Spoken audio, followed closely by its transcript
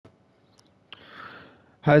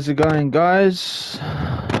How's it going, guys?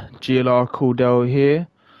 GLR Cordell here.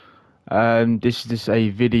 This is just a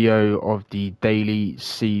video of the daily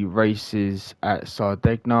C races at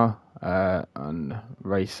Sardegna on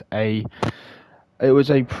race A. It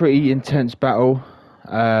was a pretty intense battle,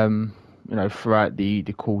 throughout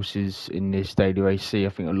the courses in this daily race C. I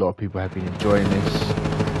think a lot of people have been enjoying this.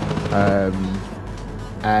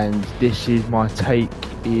 And this is my take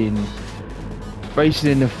in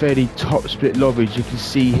racing in a fairly top split lobby. As you can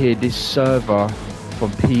see here, this server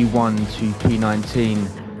from P1 to P19,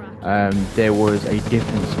 there was a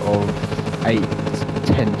difference of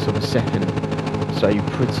 8/10 of a second, so a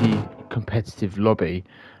pretty competitive lobby.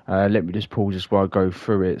 Let me just pause just while I go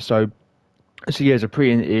through it. So yeah, it's a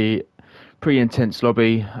pretty intense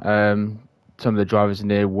lobby. Some of the drivers in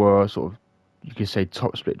there were sort of, you could say,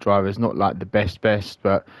 top split drivers, not like the best,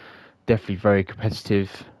 but definitely very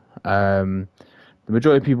competitive. The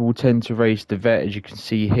majority of people will tend to race the vet, as you can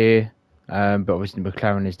see here, but obviously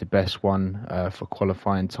McLaren is the best one for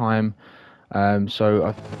qualifying time. So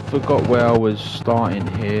I forgot where I was starting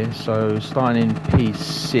here. So starting in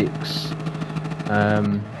P6,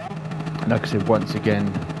 like I said, once again,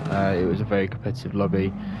 it was a very competitive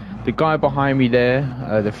lobby. The guy behind me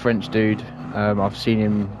there, the French dude, I've seen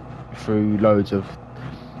him through loads of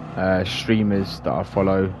streamers that I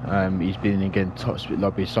follow. He's been again top split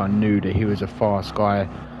lobby, so I knew that he was a fast guy.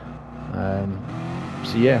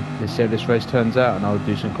 So yeah, let's see how this race turns out, and I'll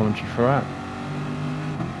do some commentary throughout.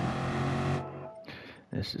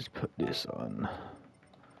 Let's just put this on.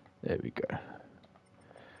 There we go.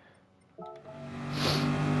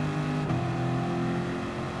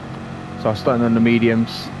 So I'm starting on the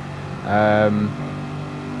mediums.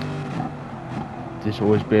 Just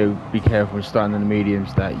always be careful when starting on the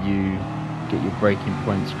mediums that you get your braking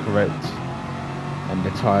points correct, and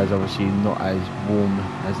the tyres obviously not as warm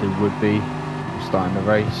as they would be starting the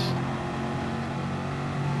race.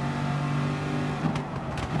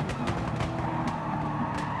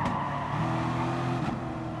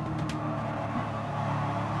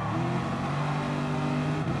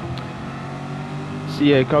 So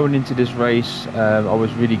yeah, going into this race, I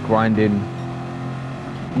was really grinding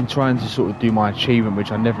in trying to sort of do my achievement, which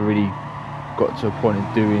I never really got to a point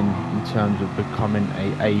of doing in terms of becoming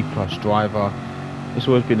a A+ driver. It's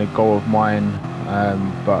always been a goal of mine,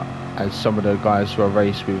 but as some of the guys who I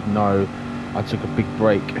race with know, I took a big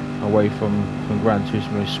break away from Gran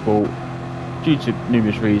Turismo Sport due to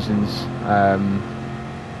numerous reasons,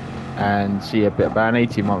 and so yeah, about an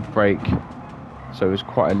 18-month break. So it was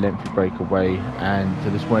quite a lengthy break away, and I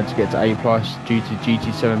just wanted to get to A+ due to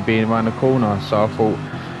GT7 being around the corner. So I thought,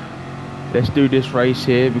 let's do this race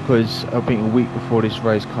here, because I think a week before this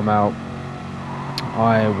race come out,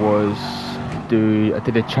 I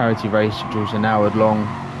did a charity race which was an hour long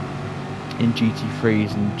in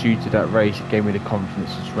GT3s, and due to that race it gave me the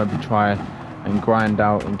confidence to remember try and grind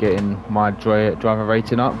out and getting my driver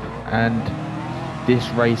rating up. And this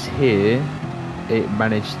race here, it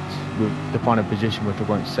managed with the final position, which I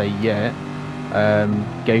won't say yet,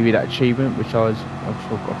 gave me that achievement, which I was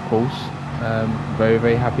of course very,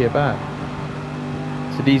 very happy about.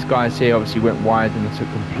 So these guys here obviously went wide, and I took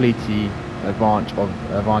completely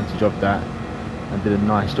advantage of that and did a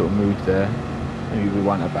nice little move there. Maybe we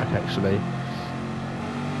want that back actually.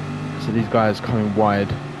 So these guys coming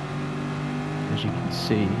wide, as you can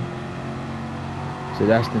see. So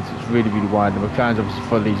the Aston is really, really wide. The McLaren's obviously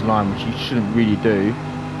follow these lines, which you shouldn't really do.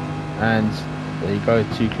 And there you go,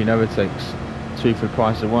 2 clean overtakes, 2 for the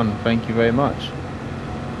price of 1. Thank you very much.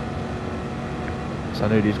 So I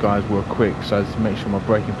knew these guys were quick, so I had to make sure my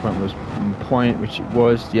braking point was on point, which it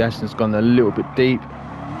was. The Aston's gone a little bit deep.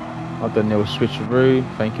 I've done a little switcheroo,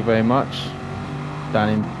 thank you very much. Down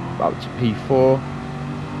in up to P4.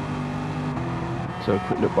 So a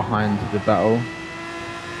quick look behind the battle.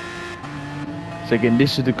 So again,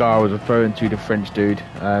 this is the guy I was referring to, the French dude.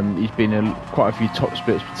 He's been in quite a few top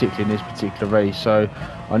splits, particularly in this particular race. So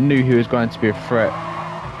I knew he was going to be a threat,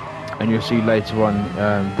 and you'll see later on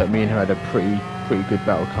that me and him had a pretty good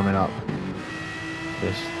battle coming up.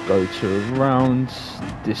 Let's go to around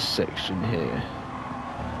this section here.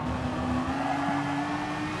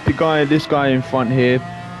 This guy in front here,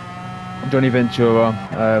 Johnny Ventura.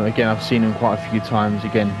 Again, I've seen him quite a few times.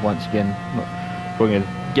 Once again, not going to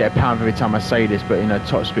get a pound every time I say this, but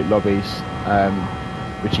top split lobbies,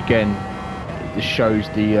 which again, this shows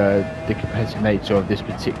the competitive nature of this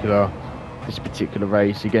particular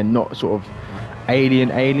race. Again, not sort of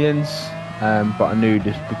aliens, but I knew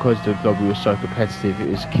this, because the lobby was so competitive, it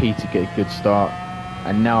was key to get a good start.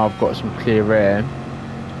 And now I've got some clear air,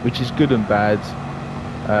 which is good and bad,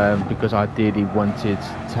 because I ideally wanted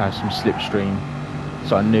to have some slipstream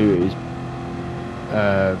So I knew it was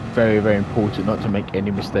very, very important not to make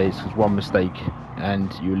any mistakes, because one mistake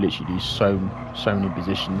and you literally lose so many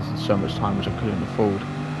positions and so much time, which I couldn't afford.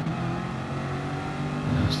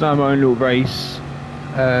 So now my own little race.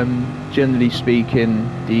 Generally speaking,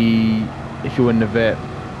 if you're in the vet,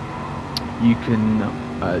 you can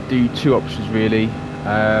do two options really.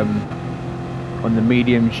 On the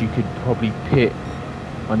mediums, you could probably pit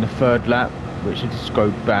on the third lap, which is just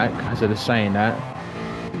go back, as they're saying that.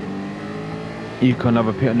 You can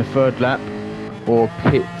either pit on the third lap or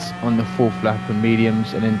pit on the fourth lap on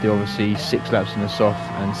mediums, and then do obviously 6 laps in the soft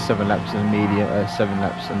and 7 laps in the medium, 7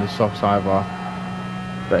 laps in the softs either.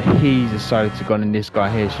 But he's decided to go on in this guy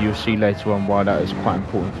here, so you'll see later on why that is quite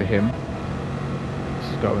important for him.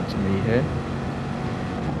 Let's go into me here.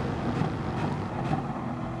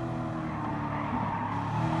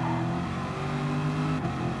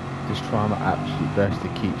 Just try my absolute best to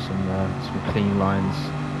keep some clean lines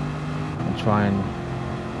and try and,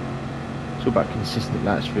 it's all about consistent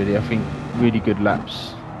laps really. I think really good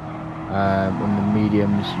laps on the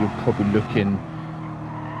mediums, you're probably looking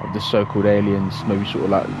of the so-called aliens, maybe sort of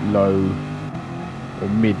like low or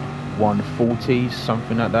mid 140s,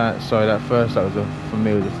 something like that. So that first lap was for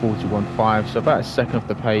me was a 41.5, so about a second off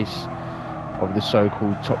the pace of the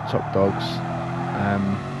so-called top dogs.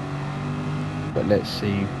 But let's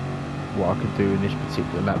see what I can do in this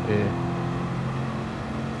particular lap here.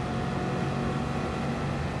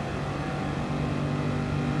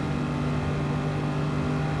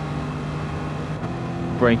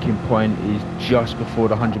 Braking point is just before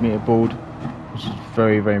the 100-meter board, which is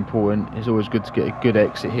very, very important. It's always good to get a good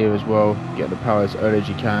exit here as well, get the power as early as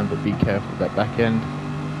you can, but be careful with that back end.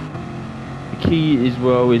 The key as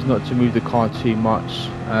well is not to move the car too much,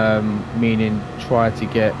 meaning try to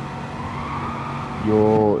get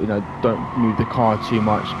don't move the car too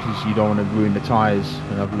much, because you don't want to ruin the tyres,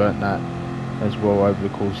 and I've learnt that as well over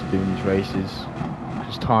the course of doing these races,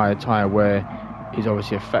 because tyre wear is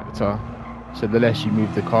obviously a factor. So the less you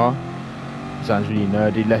move the car, it sounds really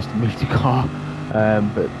nerdy, less to move the car,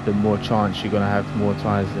 but the more chance you're going to have more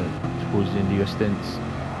tyres towards the end of your stints.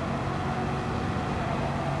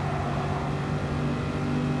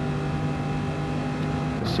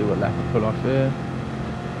 Let's see what lap I pull off here.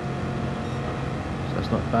 So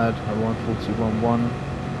that's not bad, a 141.1,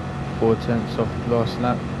 4/10 off the last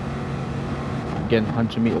lap. Again,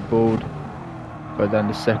 100-meter board, go down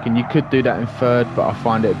to second. You could do that in third, but I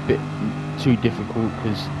find it a bit too difficult,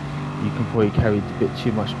 because you can probably carry a bit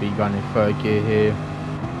too much speed going in third gear here.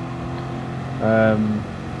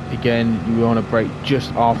 Again, you want to brake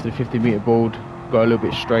just after the 50-meter board, go a little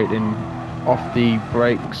bit straight in off the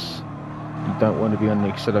brakes. You don't want to be on the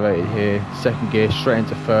accelerated here. Second gear straight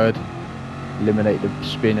into third, eliminate the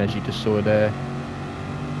spin as you just saw there.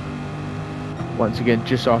 Once again,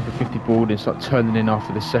 just after 50 board, and start turning in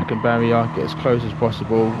after the second barrier, get as close as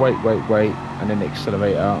possible, wait, and then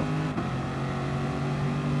accelerate out.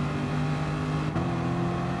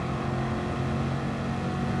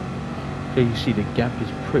 Okay, you see the gap is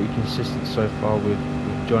pretty consistent so far with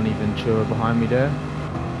Johnny Ventura behind me there.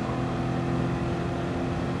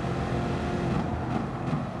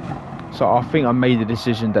 So I think I made the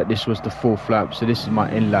decision that this was the fourth lap, so this is my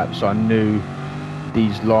in lap, so I knew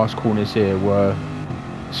these last corners here were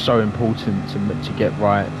so important to get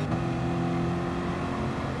right.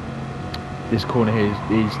 This corner here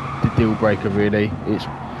is the deal breaker really.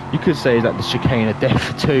 You could say it's like the chicane of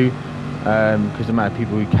death too, because the amount of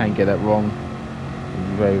people who can get that wrong, you'll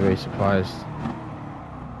be very, very surprised.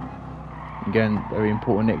 Again, very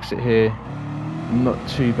important exit here, not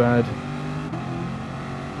too bad.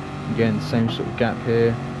 Again, same sort of gap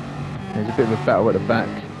here. There's a bit of a battle at the back,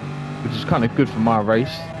 which is kind of good for my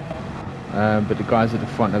race, but the guys at the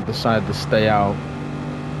front have decided to stay out,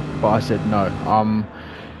 but I said no.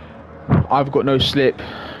 I've got no slip,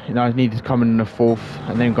 I needed to come in the fourth,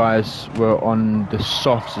 and then guys were on the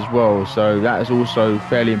softs as well, so that is also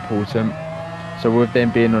fairly important. So with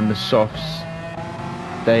them being on the softs,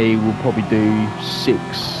 they will probably do 6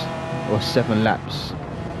 or 7 laps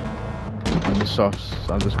on the softs.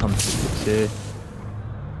 So I'm just coming to the pits here,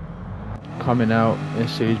 coming out.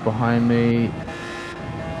 Let's see who's behind me.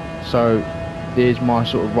 So there's my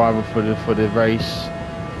sort of rival for the race,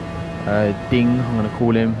 Ding, I'm going to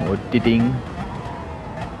call him, or Diding.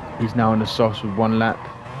 He's now on the softs with 1 lap,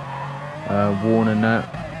 Warren and that,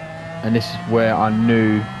 and this is where I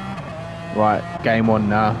knew, right, game on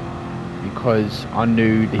now, because I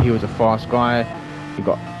knew that he was a fast guy. You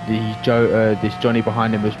got this Johnny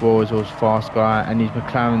behind him as well as a fast guy, and these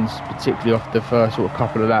McLarens, particularly off the first sort of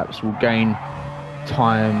couple of laps, will gain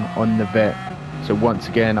time on the vet. So once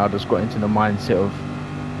again, I just got into the mindset of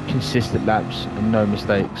consistent laps and no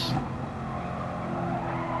mistakes.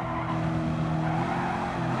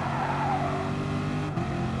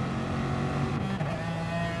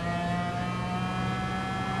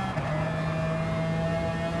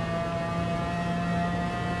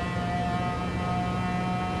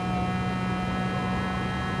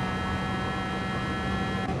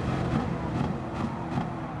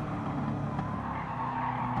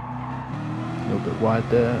 A little bit wide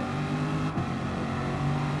there.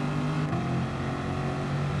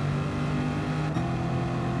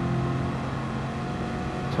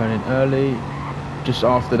 Turning early. Just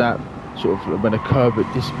after that, sort of when a curb it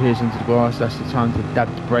disappears into the grass, that's the time to dab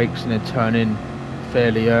the brakes and then turn in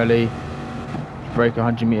fairly early. Brake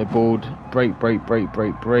 100-meter board,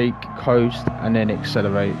 brake, coast, and then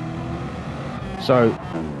accelerate. So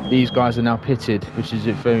these guys are now pitted, which is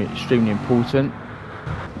very extremely important.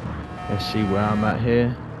 Let's see where I'm at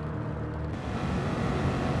here.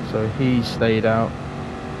 So he stayed out.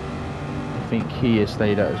 I think he has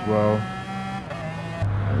stayed out as well.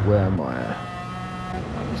 And where am I?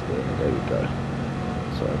 There we go.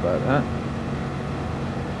 Sorry about that.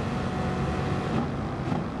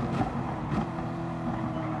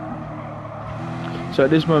 So at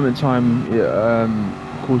this moment in time,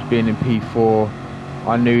 of course, being in P4,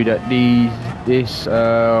 I knew that this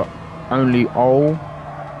only Ol,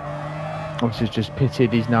 obviously just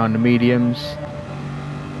pitted, he's now in the mediums.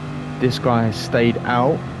 This guy has stayed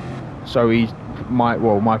out, so he's my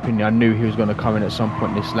opinion, I knew he was going to come in at some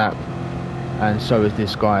point this lap, and so is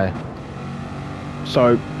this guy.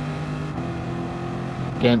 So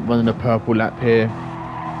again, running a purple lap here.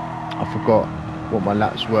 I forgot what my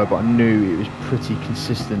laps were, but I knew it was pretty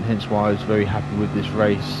consistent, hence why I was very happy with this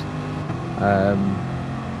race.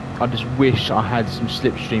 I just wish I had some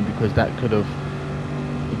slipstream, because that could have,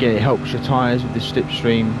 again, it helps your tyres with the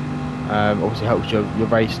slipstream, obviously helps your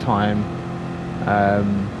race time,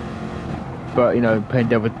 but you know, playing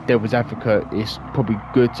devil's advocate, it's probably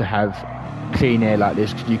good to have clean air like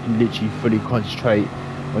this, because you can literally fully concentrate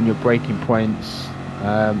on your braking points,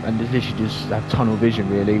 and just literally just have tunnel vision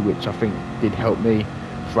really, which I think did help me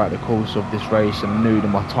throughout the course of this race, and I knew that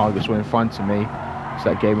my targets were in front of me, so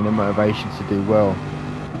that gave me the motivation to do well.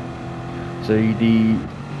 So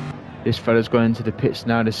this fella's going into the pits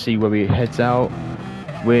now to see where he heads out.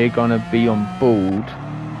 We're gonna be on board,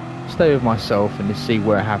 stay with myself, and to see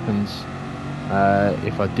where it happens,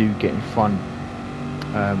 if I do get in front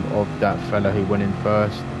of that fella who went in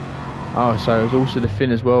first. Oh, so there's also the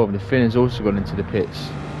Finn as well. The Finn has also gone into the pits.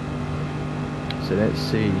 So let's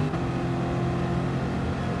see.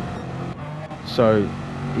 So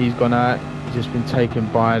he's gone out. He's just been taken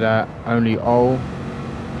by that only Ol,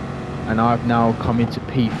 and I've now come into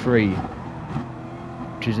P3,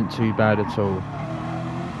 which isn't too bad at all.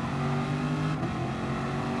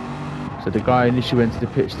 So the guy initially went to the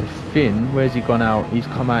pits to Finn. Where's he gone out? He's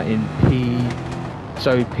come out in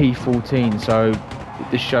P14. So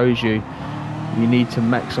this shows you need to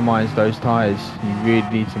maximise those tyres. You really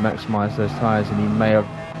need to maximise those tyres, and he may have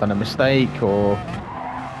done a mistake, or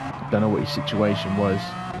I don't know what his situation was.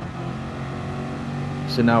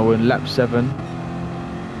 So now we're in lap 7.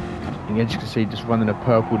 And as you can see, just running a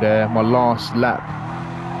purple there. My last lap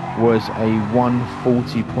was a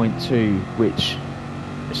 140.2, which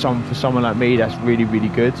for someone like me, that's really, really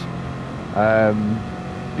good.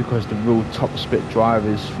 Because the real top split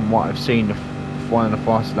drivers, from what I've seen, one of the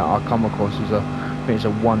fastest that I come across was I think it's a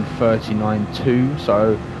 139.2.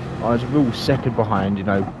 So I was a real second behind, you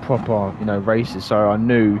know, proper, you know, races. So I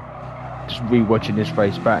knew, just re-watching this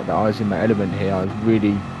race back, that I was in my element here. I was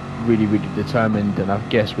really, really, really determined, and I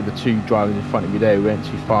guess with the two drivers in front of me there, we weren't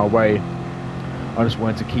too far away. I just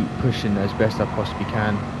wanted to keep pushing as best I possibly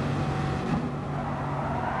can.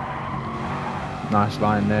 Nice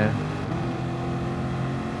line there.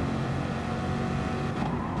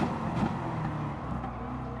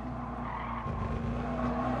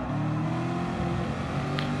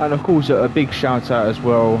 And of course, a big shout out as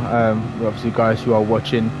well, obviously guys who are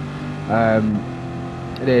watching.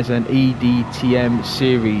 There's an EDTM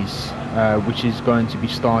series which is going to be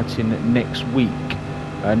starting next week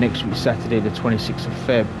Saturday the 26th of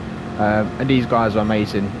Feb, and these guys are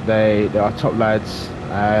amazing. They are top lads.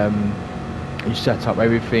 You set up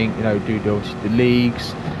everything, you know, do the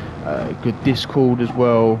leagues, good Discord as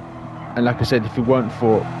well. And like I said, if it weren't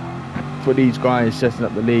for these guys setting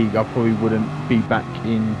up the league, I probably wouldn't be back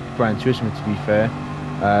in Gran Turismo, to be fair.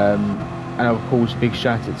 And of course, big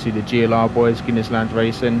shout out to the GLR boys, Guinness Land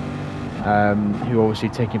Racing, who are obviously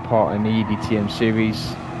taking part in the EDTM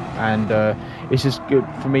series. And it's just good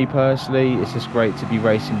for me personally. It's just great to be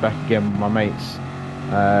racing back again with my mates.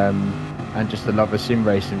 and just a love of sim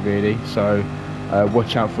racing really. So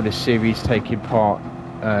watch out for the series taking part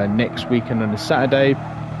next weekend on a Saturday,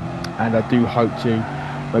 and I do hope to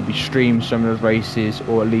maybe stream some of those races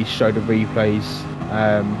or at least show the replays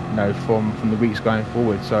from the weeks going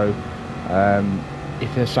forward. So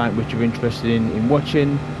if there's something which you're interested in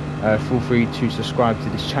watching, feel free to subscribe to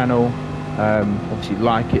this channel, obviously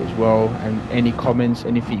like it as well, and any comments,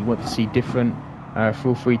 anything you want to see different,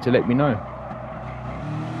 feel free to let me know.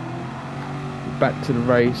 Back to the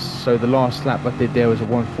race. So the last lap I did there was a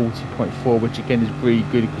 140.4, which again is really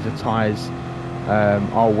good because the tyres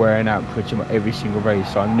are wearing out pretty much every single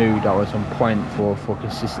race, so I knew that I was on point for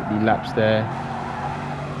consistently laps there.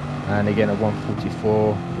 And again, a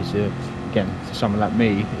 144 is again, for someone like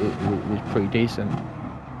me, it was pretty decent.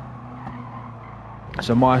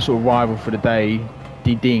 So my sort of rival for the day,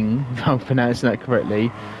 Ding, if I'm pronouncing that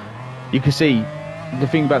correctly, you can see the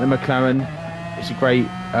thing about the McLaren, it's a great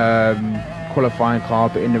qualifying car,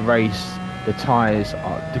 but in the race the tyres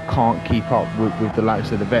they can't keep up with the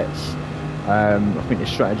likes of the vets. I think the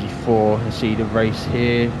strategy for, let's see the race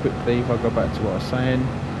here quickly if I go back to what I was saying.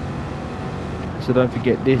 So don't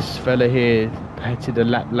forget, this fella here pitted a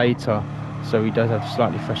lap later, so he does have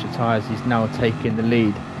slightly fresher tyres. He's now taking the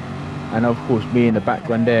lead, and of course me in the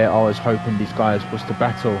background there, I was hoping these guys was to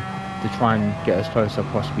battle to try and get as close as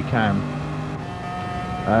I possibly can.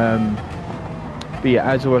 But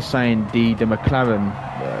yeah, as I was saying, the McLaren,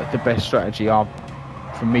 the best strategy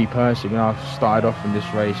for me personally when I started off in this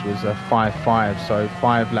race was a 5-5, so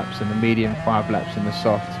 5 laps in the medium, 5 laps in the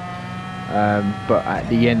soft. But at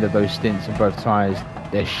the end of those stints on both tyres,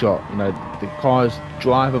 they're shot. You know, the car's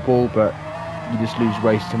drivable, but you just lose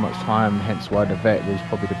way too much time, hence why the vet was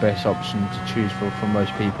probably the best option to choose for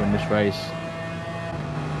most people in this race.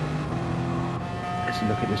 Let's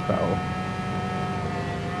look at this battle.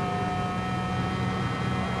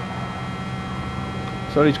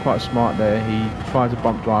 So he's quite smart there. He tried to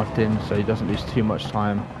bump draft him so he doesn't lose too much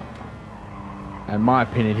time. In my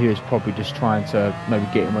opinion, he was probably just trying to maybe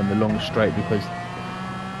get him on the long straight, because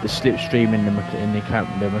the slipstream in the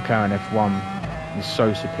McLaren F1 is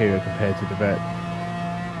so superior compared to the vet.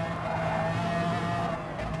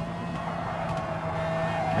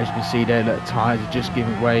 As you can see there, the tyres are just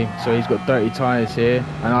giving way. So he's got dirty tyres here,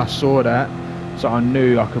 and I saw that, so I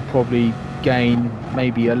knew I could probably gain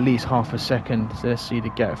maybe at least half a second. So let's see the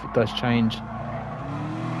gap if it does change.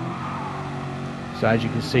 So as you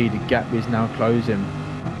can see, the gap is now closing,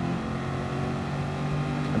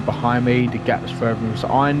 and behind me the gap's further. So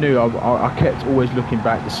I knew I kept always looking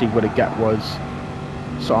back to see where the gap was,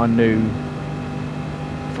 so I knew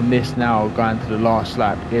from this now going to the last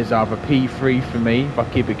lap is either P3 for me if I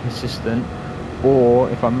keep it consistent, or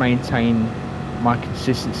if I maintain my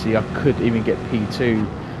consistency I could even get P2.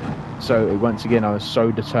 So once again, I was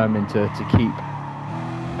so determined to keep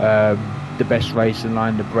the best race in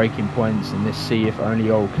line, the braking points, and let's see if only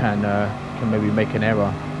old can maybe make an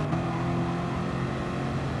error.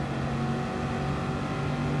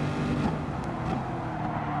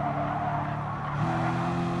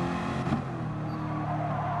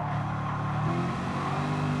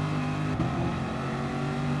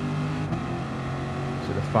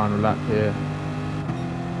 So the final lap here.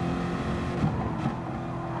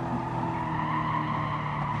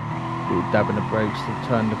 Dabbing the brakes to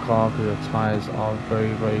turn the car because the tyres are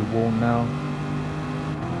very, very warm now.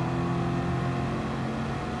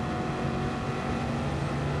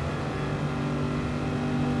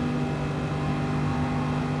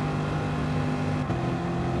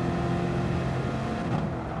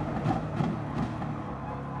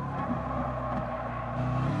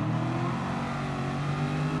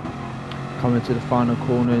 Coming to the final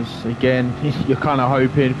corners again, you're kind of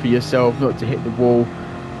hoping for yourself not to hit the wall,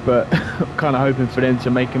 but kind of hoping for them to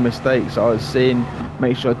make a mistake. So I was seeing,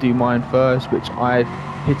 make sure I do mine first, which I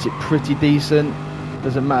hit it pretty decent.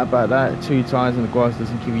 Doesn't matter about that, 2 tyres and the grass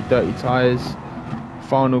doesn't give you dirty tyres.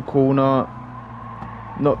 Final corner,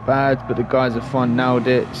 not bad, but the guys at front nailed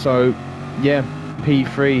it. So yeah,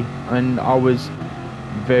 P3, and I was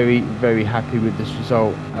very, very happy with this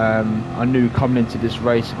result. I knew coming into this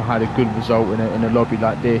race, if I had a good result in a lobby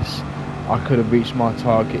like this, I could have reached my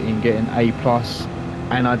target in getting A+.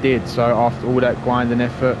 And I did. So after all that grind and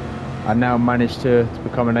effort, I now managed to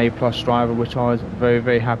become an A+ driver, which I was very,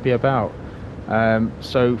 very happy about.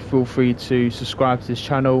 So feel free to subscribe to this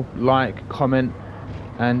channel, like, comment,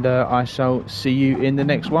 and I shall see you in the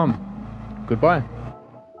next one. Goodbye.